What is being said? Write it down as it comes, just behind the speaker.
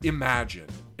Imagine,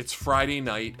 it's Friday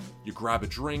night, you grab a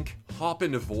drink, hop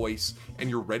into voice, and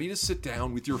you're ready to sit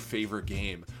down with your favorite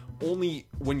game. Only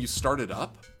when you start it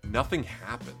up, nothing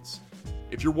happens.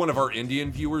 If you're one of our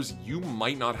Indian viewers, you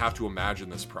might not have to imagine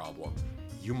this problem.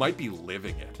 You might be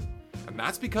living it. And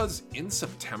that's because in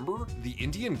September, the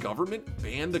Indian government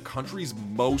banned the country's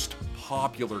most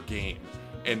popular game.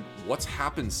 And what's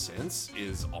happened since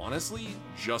is honestly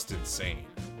just insane.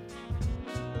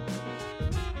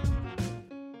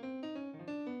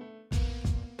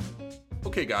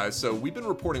 Okay guys, so we've been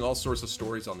reporting all sorts of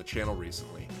stories on the channel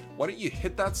recently. Why don't you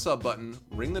hit that sub button,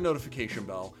 ring the notification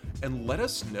bell, and let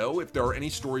us know if there are any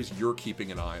stories you're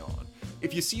keeping an eye on.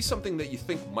 If you see something that you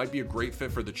think might be a great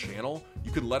fit for the channel,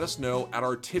 you can let us know at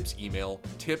our tips email,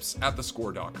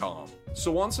 tips@thescore.com.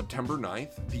 So on September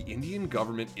 9th, the Indian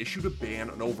government issued a ban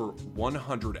on over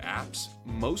 100 apps,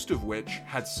 most of which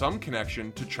had some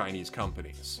connection to Chinese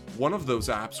companies. One of those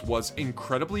apps was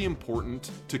incredibly important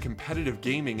to competitive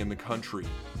gaming in the country,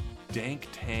 Dank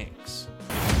Tanks.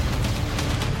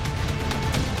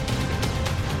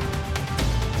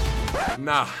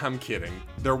 Nah, I'm kidding.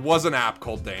 There was an app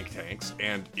called Dank Tanks,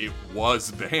 and it was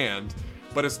banned,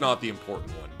 but it's not the important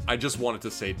one. I just wanted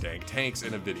to say Dank Tanks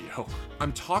in a video.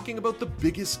 I'm talking about the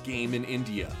biggest game in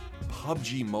India,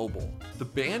 PUBG Mobile. The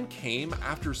ban came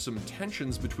after some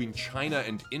tensions between China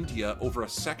and India over a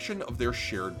section of their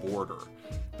shared border.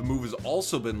 The move has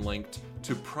also been linked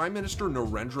to Prime Minister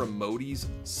Narendra Modi's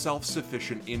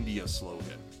self-sufficient India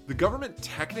slogan. The government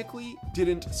technically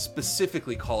didn't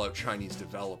specifically call out Chinese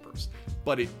developers,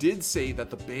 but it did say that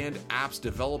the banned app's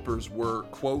developers were,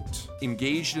 quote,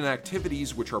 engaged in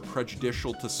activities which are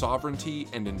prejudicial to sovereignty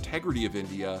and integrity of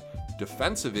India,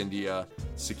 defense of India,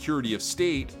 security of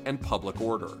state, and public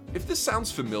order. If this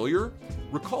sounds familiar,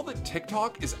 recall that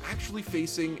TikTok is actually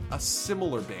facing a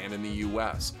similar ban in the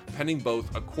US, pending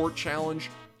both a court challenge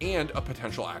and a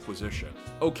potential acquisition.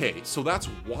 Okay, so that's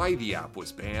why the app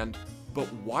was banned. But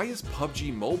why is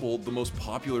PUBG Mobile the most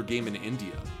popular game in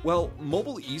India? Well,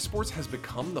 mobile esports has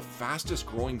become the fastest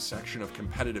growing section of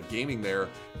competitive gaming there,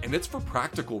 and it's for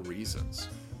practical reasons.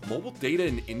 Mobile data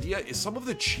in India is some of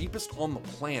the cheapest on the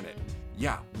planet.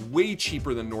 Yeah, way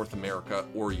cheaper than North America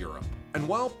or Europe. And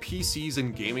while PCs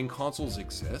and gaming consoles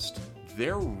exist,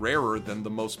 they're rarer than the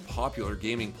most popular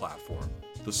gaming platform,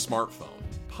 the smartphone.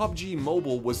 PUBG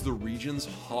Mobile was the region's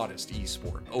hottest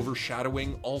esport,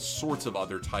 overshadowing all sorts of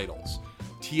other titles.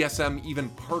 TSM even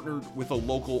partnered with a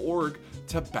local org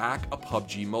to back a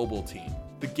PUBG Mobile team.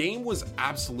 The game was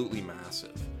absolutely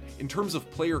massive. In terms of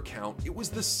player count, it was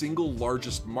the single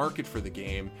largest market for the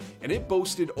game, and it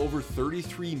boasted over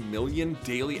 33 million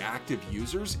daily active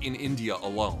users in India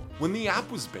alone. When the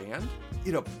app was banned,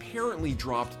 it apparently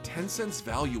dropped Tencent's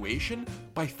valuation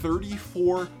by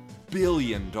 $34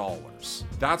 billion.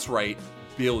 That's right,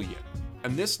 billion.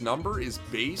 And this number is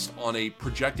based on a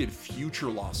projected future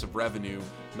loss of revenue,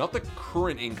 not the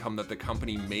current income that the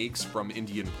company makes from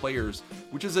Indian players,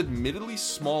 which is admittedly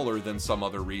smaller than some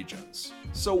other regions.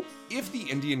 So if the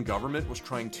Indian government was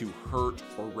trying to hurt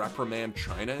or reprimand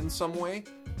China in some way,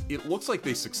 it looks like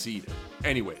they succeeded.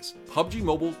 Anyways, PUBG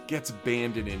Mobile gets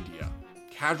banned in India.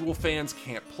 Casual fans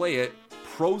can't play it,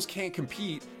 pros can't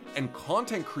compete, and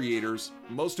content creators,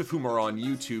 most of whom are on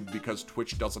YouTube because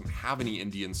Twitch doesn't have any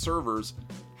Indian servers,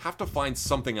 have to find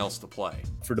something else to play.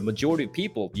 For the majority of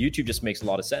people, YouTube just makes a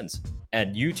lot of sense.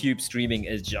 And YouTube streaming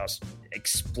is just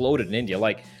exploded in India.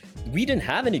 Like, we didn't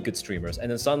have any good streamers,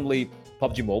 and then suddenly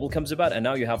PUBG Mobile comes about, and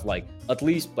now you have at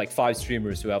least 5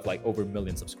 streamers who have over 1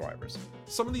 million subscribers.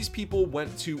 Some of these people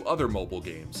went to other mobile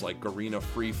games like Garena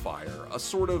Free Fire, a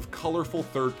sort of colorful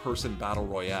third-person battle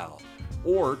royale,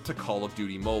 or to Call of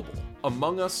Duty Mobile.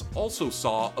 Among Us also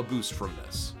saw a boost from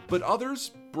this, but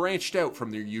others branched out from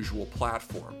their usual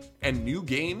platform, and new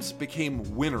games became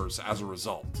winners as a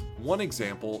result. One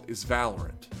example is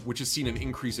Valorant, which has seen an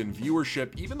increase in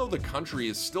viewership even though the country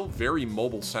is still very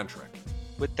mobile-centric.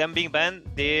 With them being banned,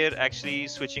 they're actually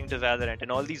switching to Valorant,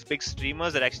 and all these big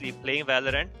streamers are actually playing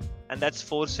Valorant, and that's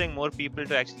forcing more people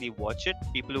to actually watch it,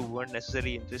 people who weren't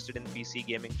necessarily interested in PC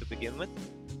gaming to begin with.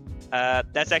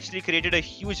 That's actually created a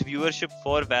huge viewership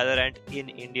for Valorant in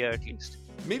India at least.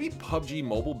 Maybe PUBG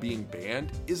Mobile being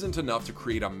banned isn't enough to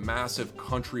create a massive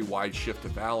countrywide shift to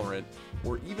Valorant,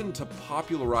 or even to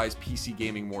popularize PC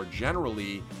gaming more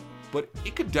generally, but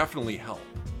it could definitely help.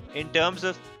 In terms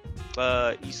of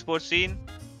esports scene,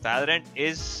 Valorant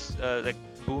is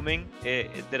booming.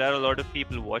 There are a lot of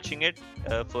people watching it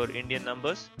for Indian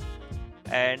numbers.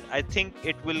 And I think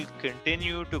it will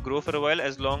continue to grow for a while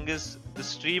as long as the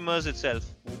streamers itself,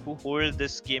 who hold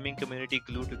this gaming community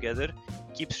glued together,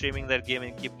 keep streaming their game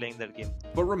and keep playing their game.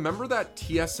 But remember that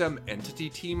TSM entity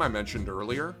team I mentioned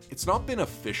earlier? It's not been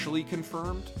officially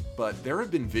confirmed, but there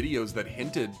have been videos that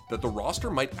hinted that the roster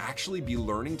might actually be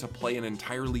learning to play an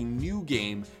entirely new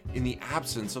game in the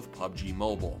absence of PUBG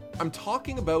Mobile. I'm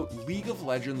talking about League of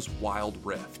Legends Wild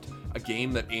Rift, a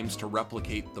game that aims to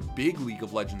replicate the big League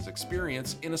of Legends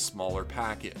experience in a smaller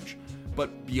package.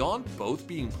 But beyond both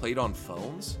being played on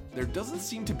phones, there doesn't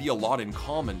seem to be a lot in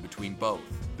common between both.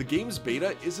 The game's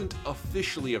beta isn't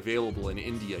officially available in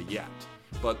India yet,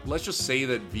 but let's just say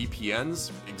that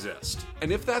VPNs exist.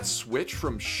 And if that switch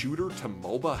from shooter to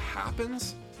MOBA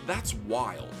happens, that's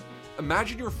wild.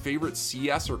 Imagine your favorite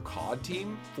CS or COD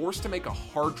team forced to make a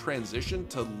hard transition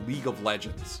to League of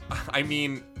Legends. I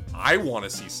mean, I want to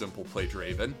see Simple play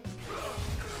Draven.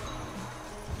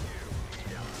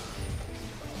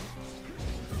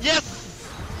 Yes!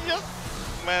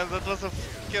 Yes! Man, that was a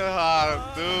fucking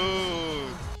hard,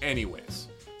 dude. Anyways,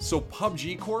 so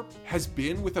PUBG Corp has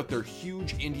been without their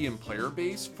huge Indian player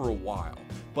base for a while,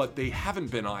 but they haven't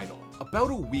been idle.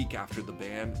 About a week after the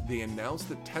ban, they announced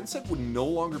that Tencent would no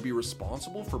longer be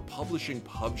responsible for publishing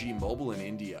PUBG Mobile in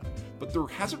India, but there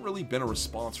hasn't really been a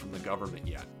response from the government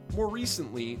yet. More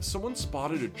recently, someone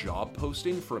spotted a job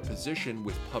posting for a position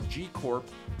with PUBG Corp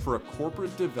for a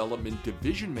corporate development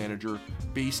division manager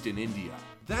based in India.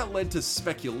 That led to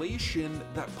speculation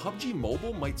that PUBG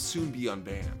Mobile might soon be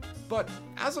unbanned. But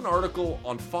as an article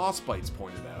on Frostbites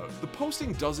pointed out, the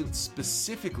posting doesn't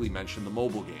specifically mention the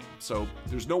mobile game, so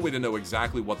there's no way to know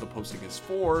exactly what the posting is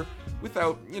for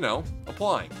without,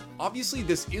 applying. Obviously,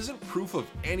 this isn't proof of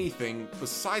anything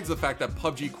besides the fact that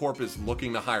PUBG Corp is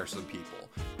looking to hire some people,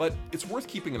 but it's worth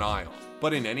keeping an eye on.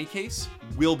 But in any case,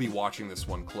 we'll be watching this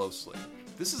one closely.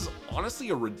 This is honestly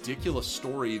a ridiculous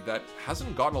story that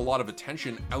hasn't gotten a lot of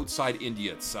attention outside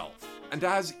India itself. And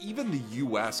as even the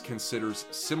US considers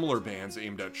similar bans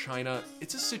aimed at China,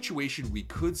 it's a situation we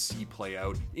could see play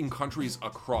out in countries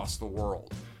across the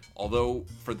world. Although,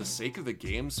 for the sake of the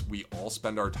games we all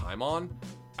spend our time on,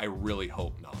 I really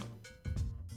hope not.